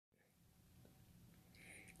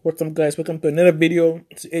What's up, guys? Welcome to another video.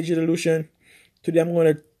 It's Age Illusion. Today I'm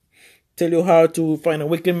going to tell you how to find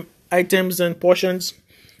awaken items and potions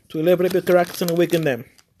to level up your characters and awaken them.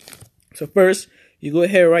 So first, you go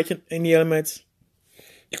ahead, right in the elements.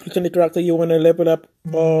 You click on the character you want to level up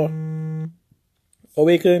or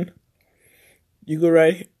awaken. You go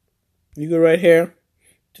right here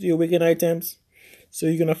to the awaken items. So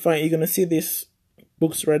you're gonna see these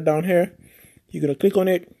books right down here. You're gonna click on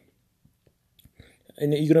it.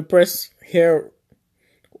 And you're gonna press here,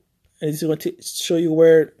 and it's going to show you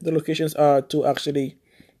where the locations are to actually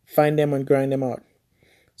find them and grind them out.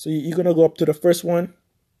 So you're gonna go up to the first one,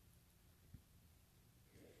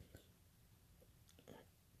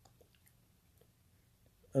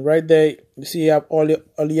 and right there you see you have all the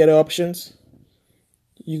other options.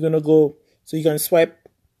 You're gonna go, so you can swipe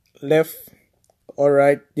left or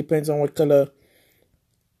right, depends on what color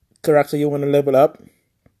character you want to level up.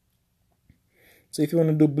 So if you want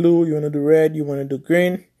to do blue, you want to do red, you want to do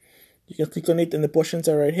green, you can click on it, and the potions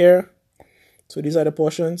are right here. So these are the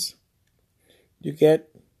potions you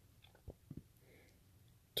get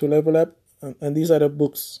to level up, and these are the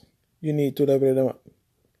books you need to level them up.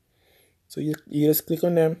 So you just click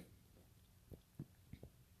on them,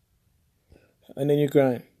 and then you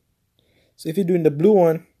grind. So if you're doing the blue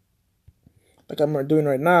one, like I'm doing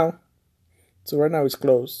right now, so right now it's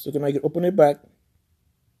closed. So you can open it back,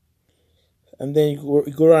 and then you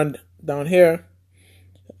go around down here,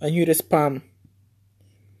 and you just spam.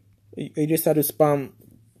 You just have to spam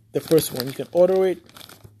the first one. You can order it.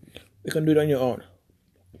 You can do it on your own.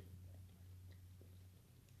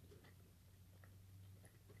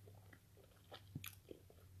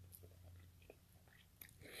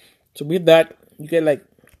 So with that, you get like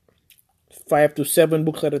 5 to 7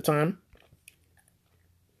 books at a time.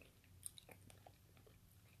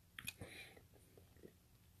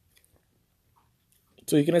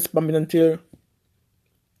 So you can spam it until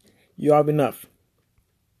you have enough.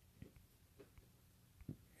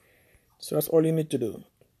 So that's all you need to do.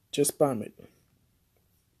 Just spam it.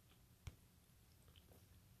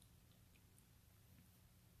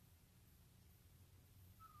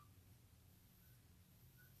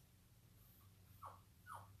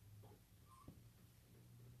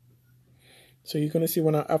 So you're gonna see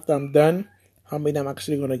after I'm done, how many I'm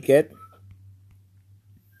actually gonna get.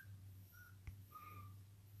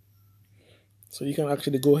 So you can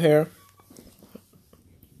actually go here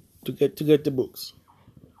to get the books.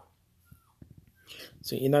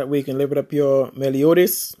 So in that way you can level up your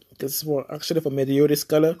Meliodas. This is actually for Meliodas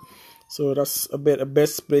color. So that's a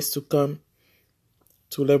best place to come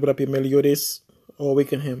to level up your Meliodas or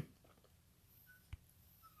awaken him.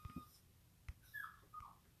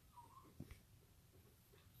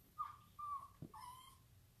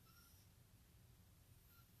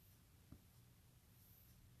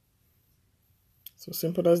 So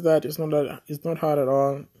simple as that. It's not hard at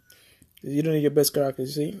all. You don't need your best character, you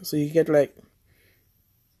see. So you get like,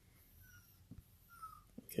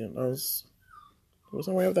 okay, that was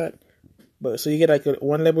some way of that. But so you get like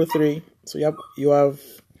one level 3. So you have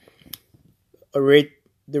a rate,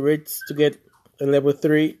 the rates to get a level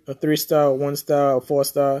 3, a 3-star, 1-star, or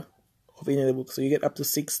 4-star of any of the books. So you get up to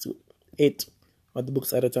 6 to 8 of the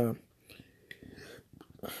books at a time.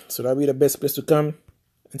 So that'll be the best place to come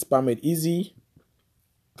and spam it easy.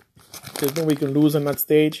 There's no way you can lose on that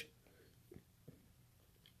stage.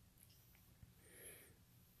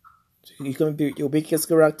 So you can do your biggest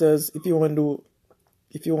characters. If you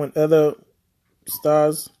want other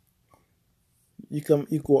stars, you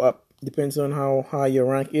go up. Depends on how high your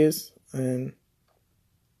rank is and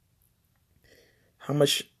how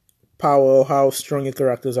much power or how strong your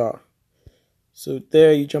characters are. So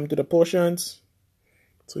there you jump to the potions.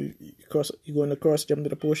 So you go in the cross, jump to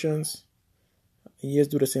the potions. And you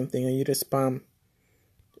just do the same thing, and you just spam.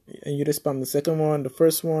 And you just spam the second one, the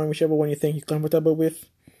first one, whichever one you think you're comfortable with.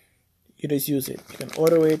 You just use it. You can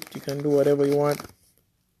order it. You can do whatever you want.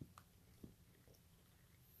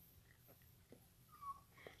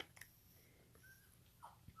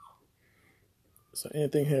 So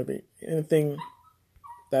anything heavy, anything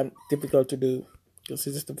that difficult to do, because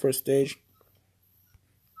this is the first stage.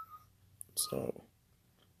 So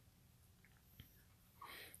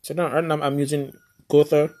now I'm using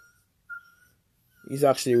Gotha. He's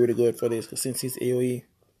actually really good for this since he's AoE.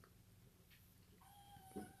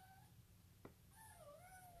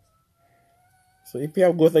 So if you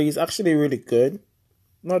have Gotha, he's actually really good.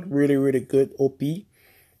 Not really good OP,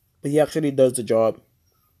 but he actually does the job.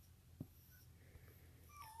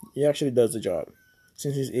 He actually does the job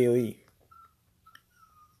since he's AoE.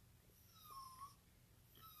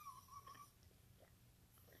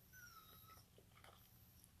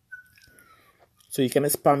 So you can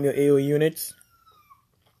spam your AO units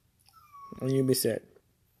and you'll be set.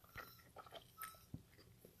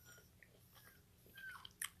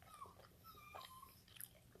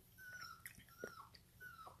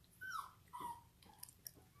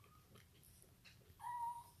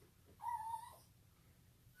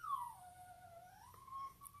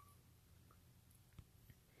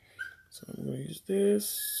 So I'm going to use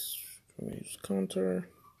this. I'm going to use counter.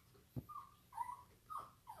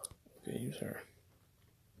 Okay, use her.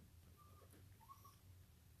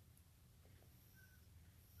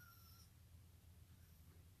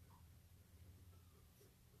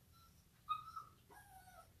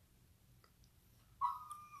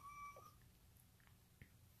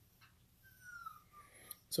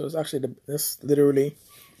 So it's actually that's literally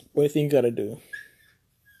what thing you gotta do.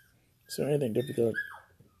 So anything difficult.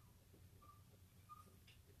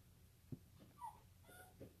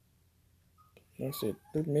 That's it.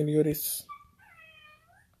 Let me do this.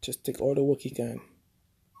 Just take all the work you can.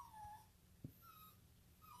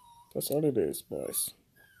 That's all it is, boys.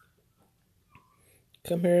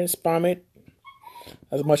 Come here and spam it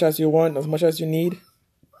as much as you want, as much as you need.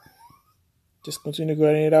 Just continue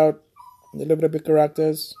grinding it out. Deliver the big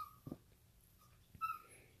characters.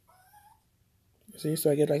 See, so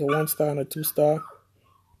I get like a 1-star and a 2-star.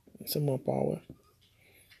 And some more power.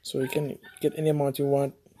 So you can get any amount you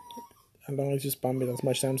want as long as you spam it as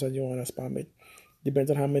much times as you want to spam it.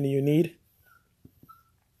 Depends on how many you need.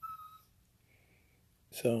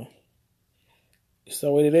 So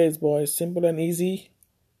what it is, boys. Simple and easy.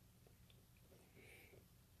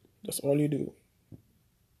 That's all you do.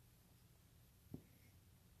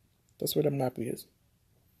 That's what the map is.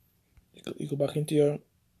 You go back into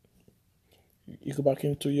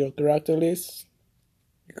your character list.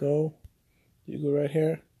 You go right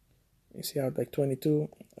here. You see I have like 22,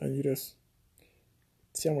 and you just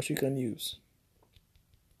see how much you can use.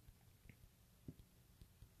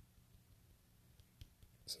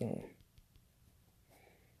 So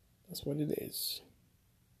that's what it is.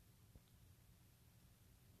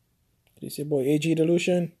 This is your boy AG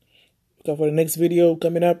Delusion. Look out for the next video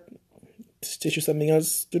coming up. Just teach you something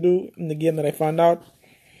else to do in the game that I found out,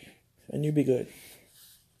 and you'll be good.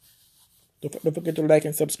 Don't forget to like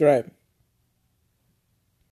and subscribe.